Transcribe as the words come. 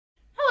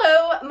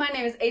my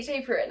name is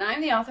HAPruitt and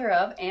I'm the author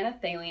of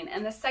Nathaniel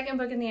and the second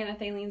book in the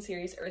Nathaniel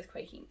series,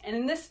 Earthquaking. And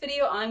in this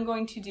video, I'm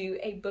going to do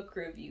a book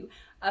review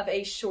of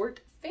a short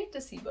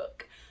fantasy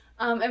book.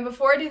 And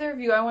before I do the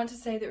review, I want to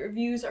say that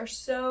reviews are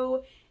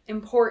so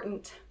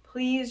important.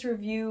 Please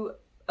review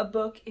a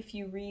book if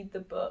you read the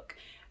book.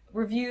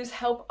 Reviews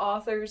help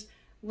authors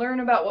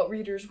learn about what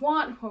readers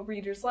want, what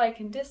readers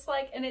like and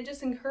dislike, and it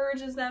just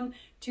encourages them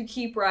to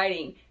keep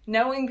writing.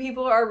 Knowing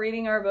people are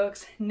reading our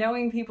books,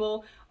 knowing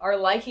people are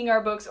liking our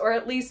books, or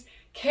at least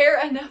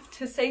care enough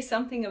to say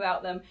something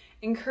about them,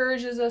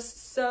 encourages us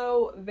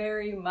so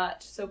very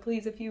much. So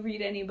please, if you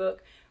read any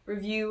book,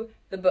 review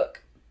the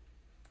book.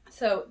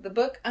 So the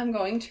book I'm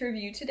going to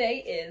review today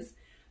is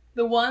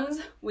The Ones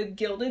With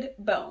Gilded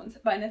Bones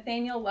by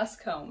Nathaniel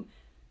Luscombe.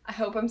 I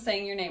hope I'm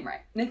saying your name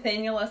right.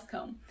 Nathaniel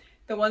Luscombe.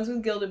 The Ones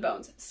With Gilded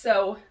Bones.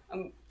 So,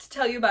 to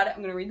tell you about it, I'm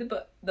going to read the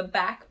book, the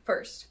back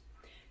first.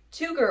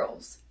 2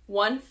 girls,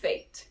 1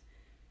 fate.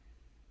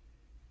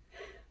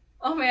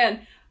 Oh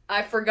man,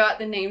 I forgot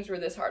the names were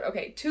this hard.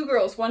 Okay, 2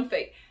 girls, 1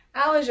 fate.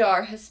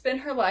 Alajar has spent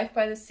her life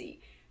by the sea.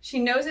 She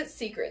knows its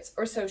secrets,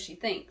 or so she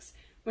thinks.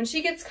 When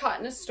she gets caught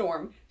in a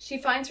storm, she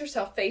finds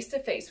herself face to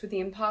face with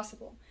the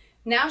impossible.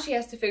 Now she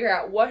has to figure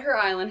out what her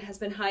island has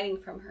been hiding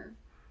from her.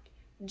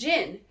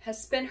 Jin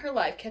has spent her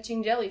life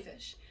catching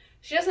jellyfish.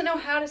 She doesn't know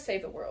how to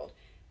save the world,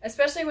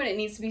 especially when it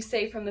needs to be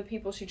saved from the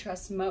people she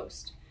trusts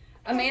most.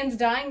 A man's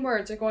dying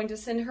words are going to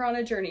send her on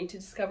a journey to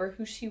discover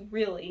who she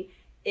really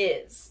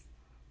is.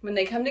 When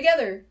they come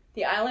together,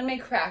 the island may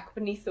crack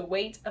beneath the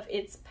weight of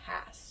its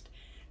past.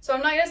 So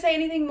I'm not going to say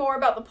anything more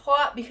about the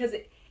plot because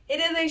it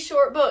is a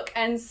short book,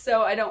 and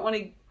so I don't want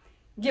to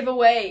give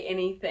away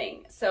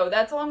anything. So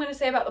that's all I'm going to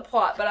say about the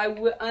plot, but I'm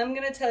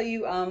going to tell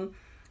you,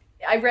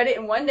 I read it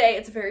in one day.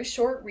 It's a very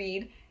short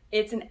read.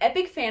 It's an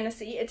epic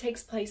fantasy. It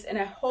takes place in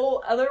a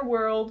whole other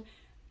world.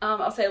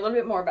 I'll say a little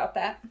bit more about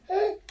that.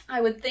 I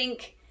would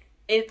think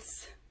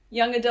it's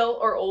young adult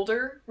or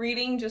older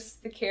reading,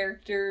 just the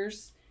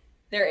characters,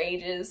 their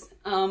ages.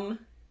 And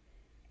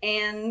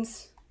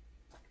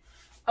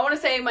I want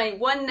to say my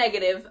one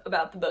negative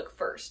about the book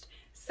first.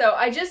 So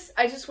I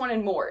just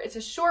wanted more. It's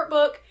a short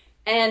book,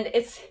 and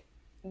it's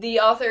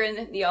the author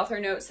in the author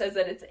note says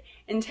that it's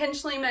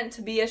intentionally meant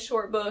to be a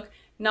short book,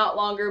 not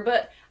longer,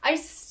 but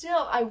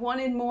I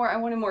wanted more. I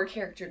wanted more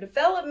character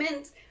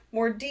development,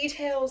 more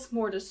details,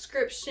 more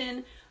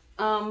description,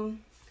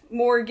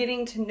 more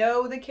getting to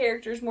know the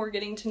characters, more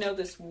getting to know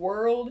this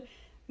world,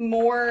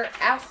 more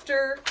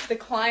after the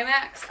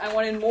climax. I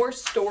wanted more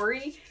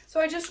story,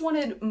 so I just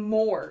wanted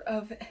more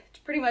of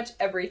pretty much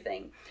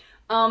everything.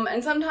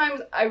 And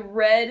sometimes I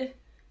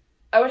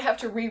would have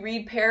to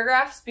reread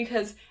paragraphs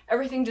because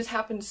everything just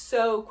happened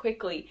so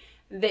quickly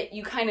that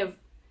you kind of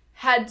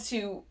had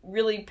to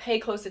really pay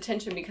close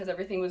attention because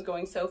everything was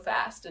going so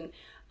fast, and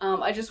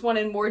I just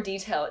wanted more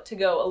detail to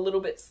go a little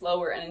bit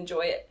slower and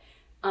enjoy it,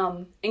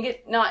 and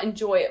not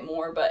enjoy it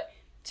more, but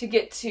to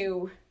get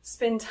to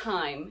spend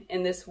time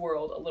in this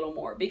world a little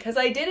more, because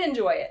I did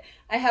enjoy it.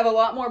 I have a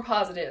lot more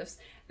positives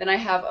than I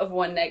have of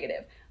one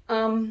negative.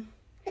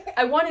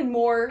 I wanted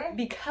more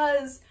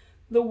because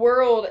the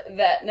world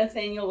that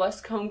Nathaniel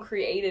Luscombe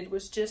created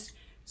was just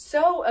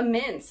so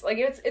immense. Like,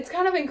 it's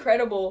kind of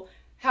incredible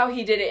how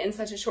he did it in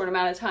such a short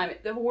amount of time.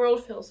 The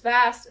world feels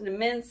vast and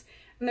immense,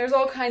 and there's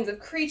all kinds of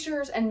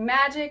creatures and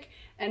magic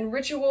and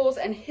rituals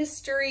and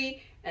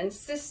history and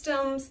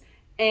systems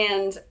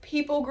and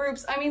people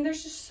groups. I mean,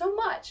 there's just so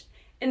much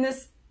in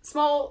this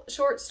small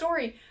short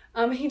story.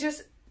 He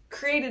just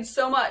created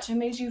so much and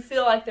made you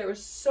feel like there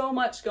was so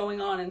much going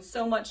on and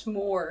so much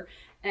more.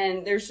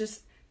 And there's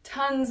just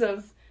tons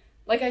of,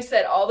 like I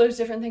said, all those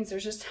different things.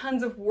 There's just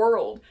tons of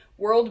world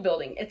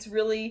building. It's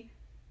really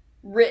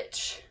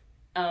rich.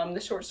 The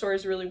short story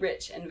is really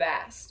rich and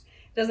vast.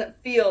 It doesn't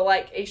feel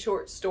like a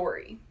short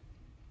story.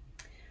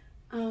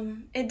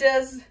 It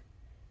does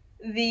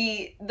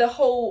the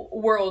whole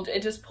world.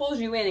 It just pulls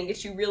you in and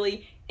gets you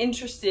really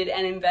interested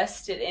and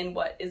invested in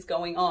what is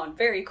going on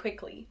very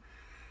quickly.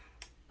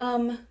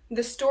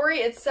 The story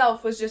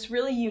itself was just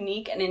really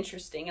unique and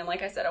interesting. And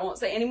like I said, I won't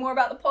say any more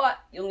about the plot.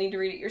 You'll need to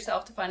read it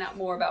yourself to find out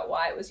more about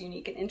why it was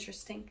unique and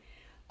interesting.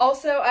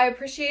 Also, I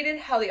appreciated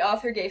how the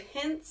author gave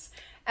hints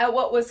at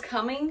what was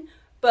coming,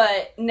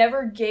 but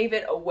never gave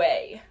it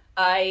away.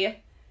 I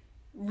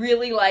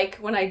really like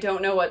when I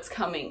don't know what's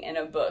coming in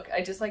a book.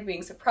 I just like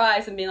being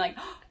surprised and being like,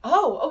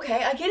 oh,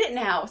 okay, I get it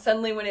now.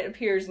 Suddenly when it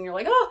appears and you're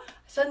like, oh,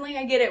 suddenly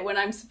I get it when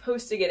I'm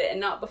supposed to get it and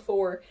not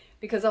before,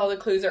 because all the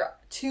clues are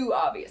too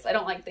obvious. I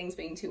don't like things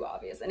being too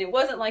obvious. And it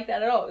wasn't like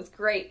that at all. It was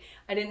great.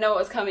 I didn't know it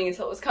was coming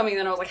until it was coming.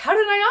 Then I was like, how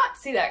did I not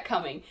see that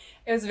coming?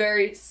 It was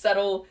very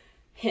subtle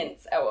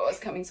hints at what was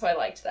coming, so I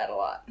liked that a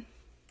lot.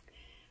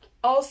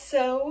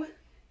 Also,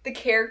 the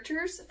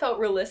characters felt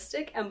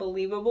realistic and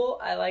believable.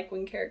 I like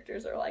when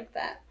characters are like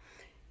that.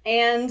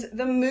 And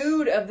the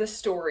mood of the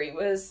story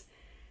was,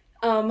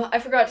 I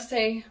forgot to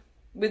say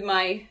with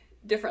my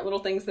different little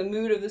things, the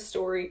mood of the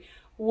story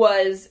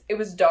was, it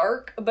was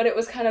dark, but it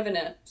was kind of in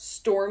a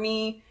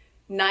stormy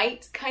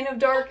night kind of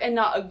dark and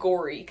not a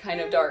gory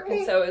kind of dark.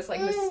 And so it's like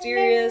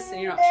mysterious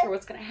and you're not sure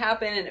what's going to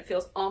happen, and it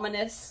feels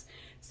ominous.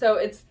 So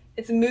its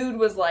mood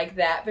was like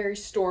that, very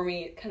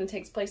stormy. It kind of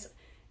takes place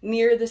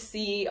near the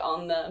sea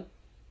on the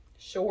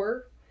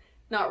shore.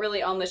 Not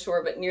really on the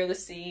shore, but near the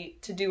sea,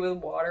 to do with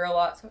water a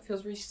lot. So it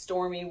feels really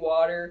stormy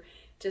water,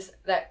 just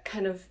that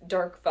kind of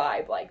dark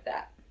vibe like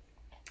that.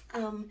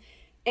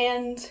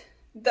 And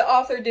the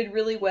author did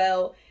really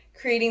well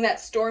creating that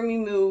stormy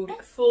mood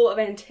full of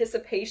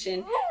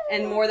anticipation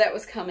and more that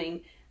was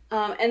coming.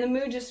 And the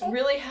mood just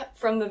really,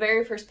 from the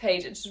very first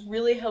page, it just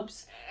really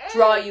helps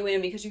draw you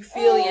in because you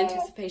feel the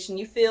anticipation,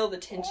 you feel the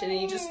tension,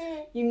 and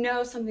you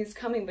know something's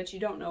coming, but you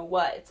don't know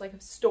what. It's like a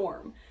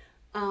storm.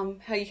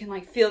 How you can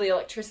like feel the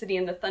electricity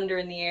and the thunder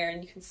in the air,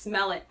 and you can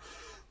smell it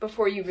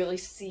before you really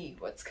see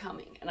what's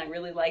coming. And I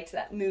really liked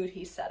that mood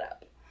he set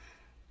up.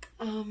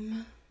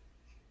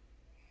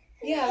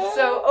 Yeah,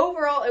 so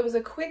overall it was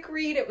a quick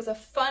read, it was a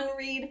fun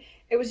read,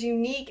 it was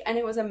unique, and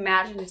it was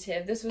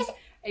imaginative. This was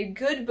a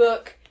good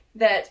book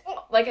that,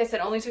 like I said,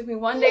 only took me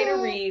one day to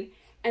read,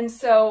 and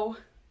so,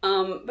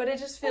 but it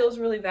just feels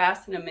really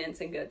vast and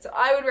immense and good. So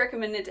I would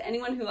recommend it to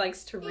anyone who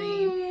likes to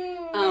read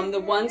The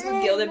Ones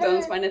With Gilded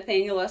Bones by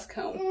Nathaniel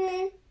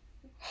Luscombe.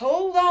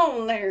 Hold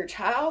on there,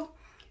 child.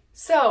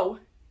 So,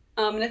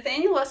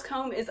 Nathaniel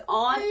Luscombe is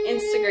on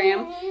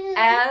Instagram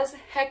as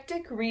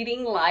Hectic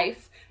Reading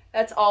Life.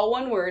 That's all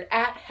one word,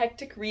 at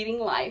Hectic Reading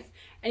Life.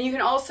 And you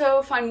can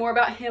also find more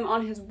about him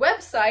on his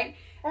website.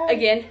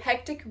 Again,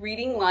 Hectic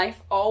Reading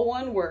Life, all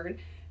one word,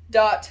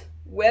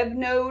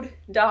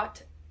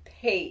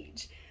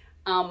 .webnode.page.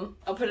 I'll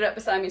put it up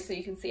beside me so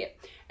you can see it.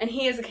 And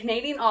he is a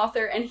Canadian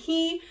author, and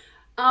he,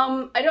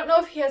 I don't know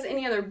if he has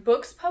any other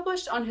books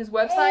published on his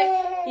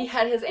website. He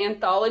had his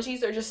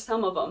anthologies, or just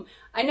some of them.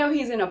 I know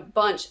he's in a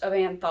bunch of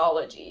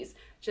anthologies,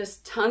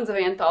 just tons of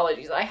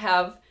anthologies. I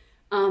have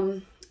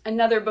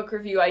another book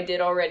review I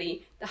did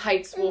already, The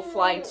Heights Will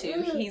Fly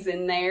To. He's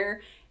in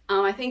there.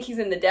 I think he's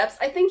in The Depths.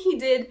 I think he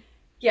did,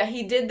 yeah,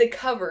 he did the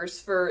covers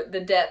for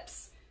The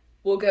Depths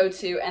Will Go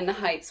To and The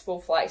Heights Will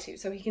Fly To.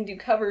 So he can do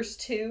covers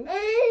too.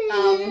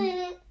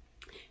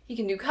 He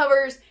can do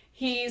covers.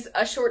 He's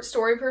a short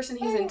story person.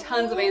 He's in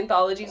tons of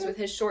anthologies with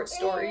his short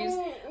stories.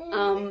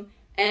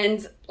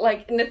 And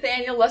like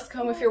Nathaniel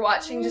Luscombe, if you're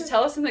watching, just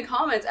tell us in the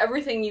comments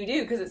everything you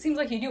do, because it seems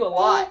like you do a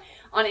lot.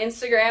 On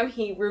Instagram,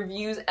 he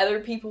reviews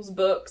other people's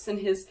books, and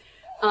his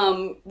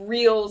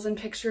reels and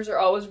pictures are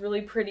always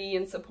really pretty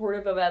and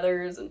supportive of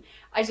others. And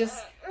I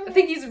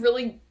think he's a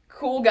really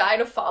cool guy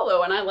to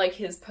follow, and I like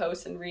his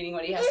posts and reading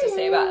what he has to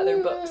say about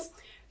other books.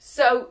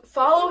 So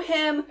follow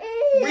him,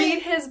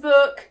 read his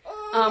book,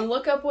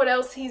 look up what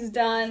else he's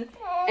done,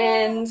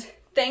 and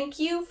thank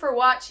you for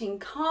watching.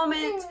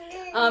 Comment,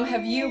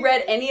 have you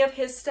read any of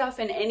his stuff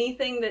and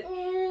anything that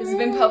has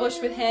been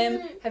published with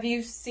him? Have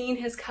you seen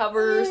his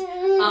covers?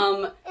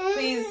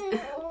 Please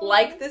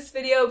like this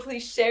video,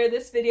 please share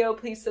this video,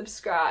 please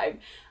subscribe.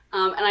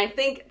 And I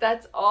think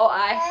that's all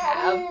I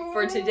have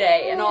for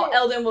today, and all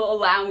Eldon will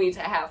allow me to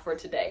have for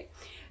today.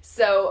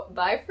 So,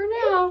 bye for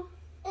now.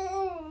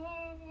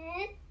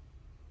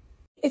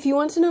 If you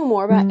want to know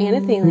more about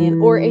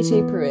Nathaniel or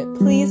HAPruitt,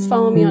 please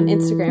follow me on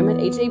Instagram at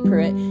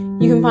HAPruitt.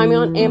 You can find me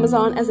on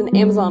Amazon as an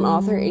Amazon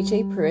author,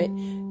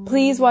 HAPruitt.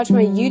 Please watch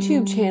my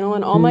YouTube channel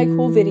and all my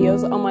cool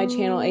videos on my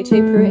channel,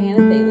 HAPruitt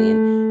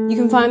Nathaniel. You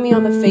can find me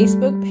on the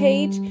Facebook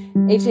page,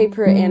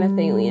 HAPruitt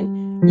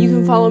Nathaniel. You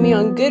can follow me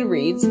on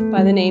Goodreads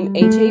by the name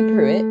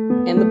HAPruitt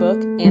and the book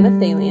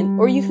Nathaniel,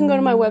 or you can go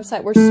to my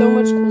website where so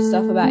much cool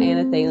stuff about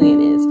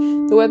Nathaniel is.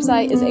 The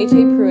website is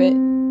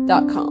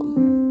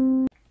HAPruitt.com.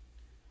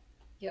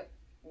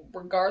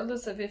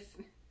 Regardless of if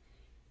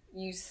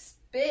you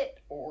spit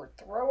or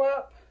throw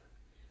up,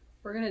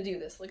 we're gonna do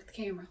this. Look at the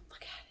camera.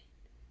 Look at it.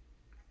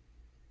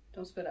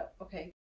 Don't spit up. Okay.